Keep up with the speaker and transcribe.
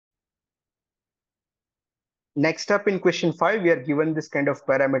Next up in question 5, we are given this kind of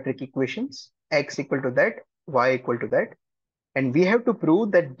parametric equations, x equal to that, y equal to that. And we have to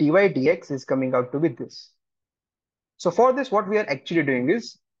prove that dy dx is coming out to be this. So for this, what we are actually doing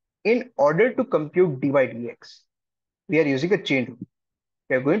is, in order to compute dy dx, we are using a chain rule.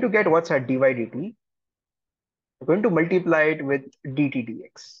 We are going to get what's our dy dt. We're going to multiply it with dt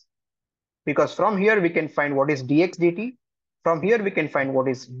dx. Because from here we can find what is dx dt. From here we can find what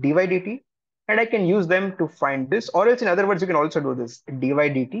is dy dt. And I can use them to find this, or else in other words, you can also do this dy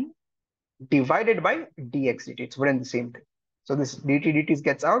dt divided by dx dt. It's one and the same thing. So this dt dt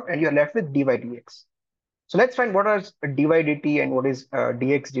gets out and you're left with dy dx. So let's find what are dy dt and what is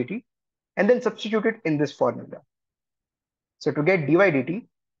dx dt, and then substitute it in this formula. So to get dy dt,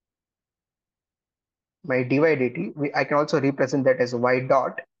 my dy dt, I can also represent that as y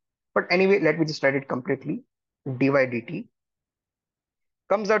dot. But anyway, let me just write it completely. Dy dt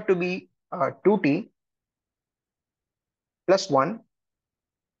comes out to be 2t plus 1.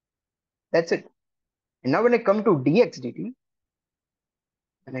 That's it. And now when I come to dx dt,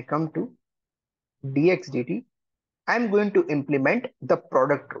 I'm going to implement the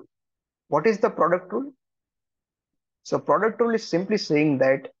product rule. What is the product rule? So product rule is simply saying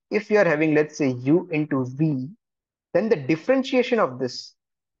that if you are having, let's say, u into v, then the differentiation of this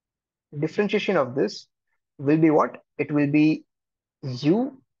will be what? It will be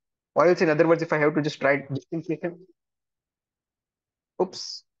u, or else in other words, if I have to just write differentiation,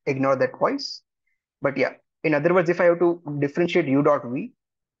 oops, ignore that voice. But yeah, in other words, if I have to differentiate u dot v,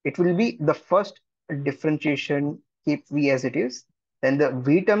 it will be the first differentiation, keep v as it is, then the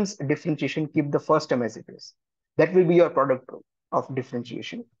v terms differentiation, keep the first term as it is. That will be your product rule of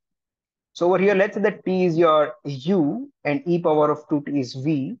differentiation. So over here, let's say that t is your u and e power of 2t is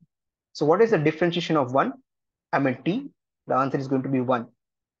v. So what is the differentiation of 1? I mean t, the answer is going to be 1.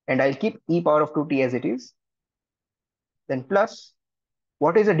 And I'll keep e power of 2t as it is. Then plus,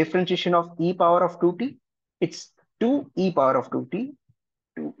 what is the differentiation of e power of 2t? It's 2e power of 2t,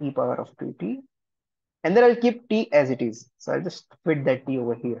 2e power of 2t. And then I'll keep t as it is. So I'll just fit that t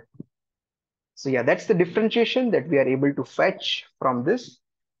over here. So yeah, that's the differentiation that we are able to fetch from this.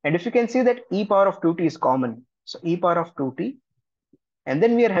 And if you can see that e power of 2t is common. So e power of 2t. And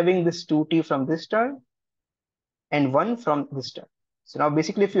then we are having this 2t from this term and 1 from this term. So now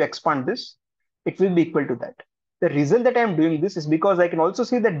basically if you expand this, it will be equal to that. The reason that I'm doing this is because I can also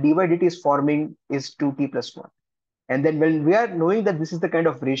see that dy dt is forming is 2t plus 1. And then when we are knowing that this is the kind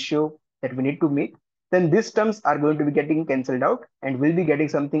of ratio that we need to make, then these terms are going to be getting cancelled out and we'll be getting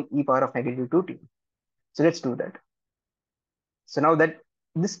something e power of negative 2t. So let's do that. So now that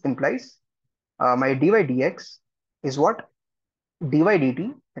this implies my dy dx is what? Dy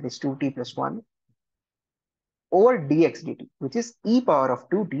dt, that is 2t plus 1, over dx dt, which is e power of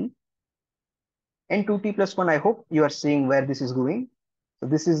 2t and 2t plus 1. I hope you are seeing where this is going. So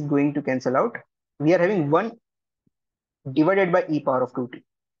this is going to cancel out. We are having 1 divided by e power of 2t,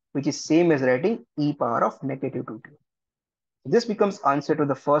 which is same as writing e power of negative 2t. This becomes answer to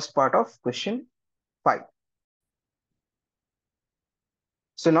the first part of question 5.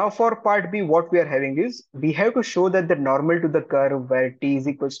 So now for part B, what we are having is, we have to show that the normal to the curve where t is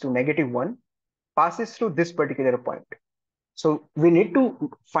equals to negative 1 passes through this particular point. So we need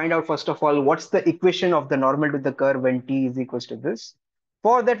to find out, first of all, what's the equation of the normal to the curve when t is equals to this.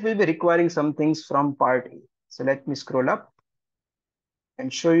 For that, we'll be requiring some things from part A. So let me scroll up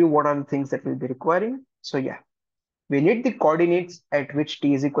and show you what are the things that we'll be requiring. So yeah, we need the coordinates at which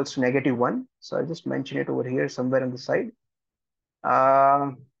t is equals to negative 1. So I'll just mention it over here somewhere on the side.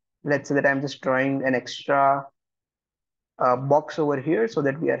 Let's say that I'm just drawing an extra box over here so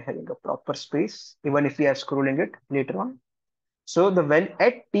that we are having a proper space, even if we are scrolling it later on. So the when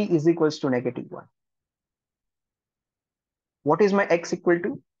at t is equals to negative 1, what is my x equal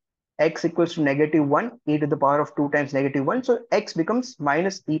to? X equals to negative 1, e to the power of 2 times negative 1. So x becomes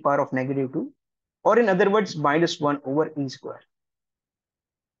minus e power of negative 2, or in other words, minus 1 over e square.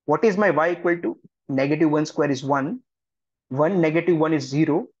 What is my y equal to? Negative 1 square is 1. 1 negative 1 is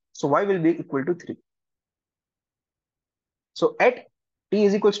 0. So y will be equal to 3. So at t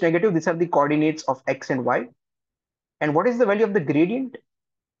is equals to negative, these are the coordinates of x and y. And what is the value of the gradient?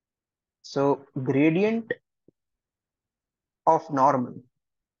 So gradient of normal.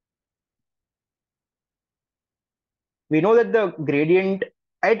 We know that the gradient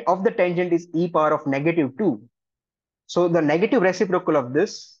of the tangent is e power of negative 2. So the negative reciprocal of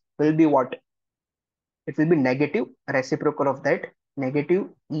this will be what? It will be negative reciprocal of that, negative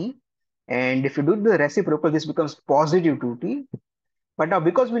e. And if you do the reciprocal, this becomes positive 2t. But now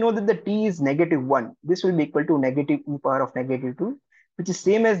because we know that the t is negative 1, this will be equal to negative e power of negative 2, which is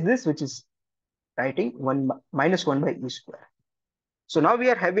same as this, which is writing 1 minus 1 by e square. So now we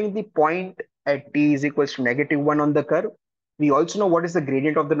are having the point at t is equals to -1 on the curve. We also know what is the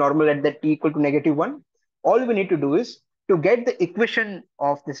gradient of the normal at that t equal to -1. All we need to do is to get the equation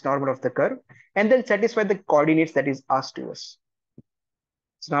of this normal of the curve and then satisfy the coordinates that is asked to us.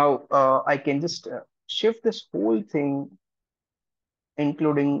 So now I can just shift this whole thing,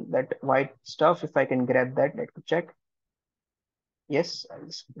 including that white stuff. If I can grab that, let me check. Yes, I'll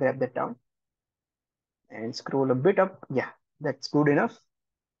just grab that down and scroll a bit up. Yeah, that's good enough.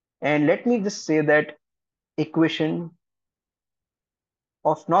 And let me just say that equation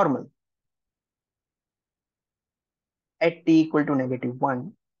of normal at t equal to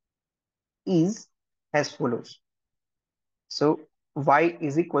 -1 is as follows. So y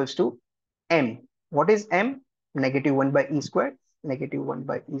is equals to m. What is m? -1 by e squared, -1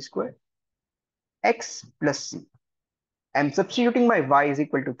 by e squared, x plus c. I'm substituting my y is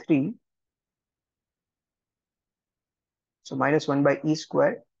equal to 3. So -1 by e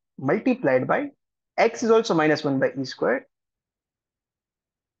squared multiplied by x is also -1 by e squared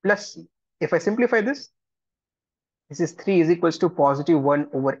plus c. If I simplify this is 3 is equals to +1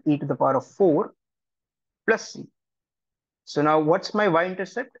 over e to the power of 4 plus c. So now what's my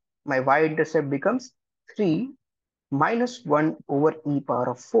y-intercept? My y-intercept becomes 3 minus 1 over e power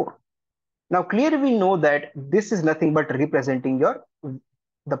of 4. Now clearly we know that this is nothing but representing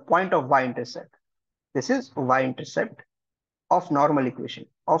the point of y-intercept. This is y-intercept of normal equation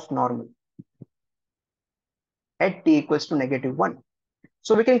of normal at t equals to -1.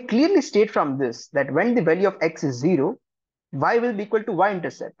 So we can clearly state from this that when the value of x is 0, y will be equal to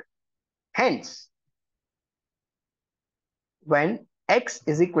y-intercept. Hence, when x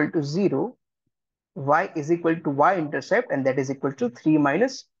is equal to 0, y is equal to y-intercept, and that is equal to 3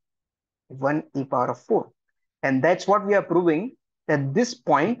 minus 1 e power of 4. And that's what we are proving, that this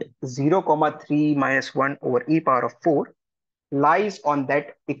point 0, 3 minus 1 over e power of 4 lies on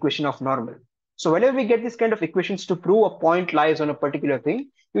that equation of normal. So whenever we get this kind of equations to prove a point lies on a particular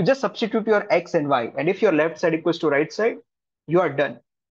thing, you just substitute your x and y. And if your left side equals to right side, you are done.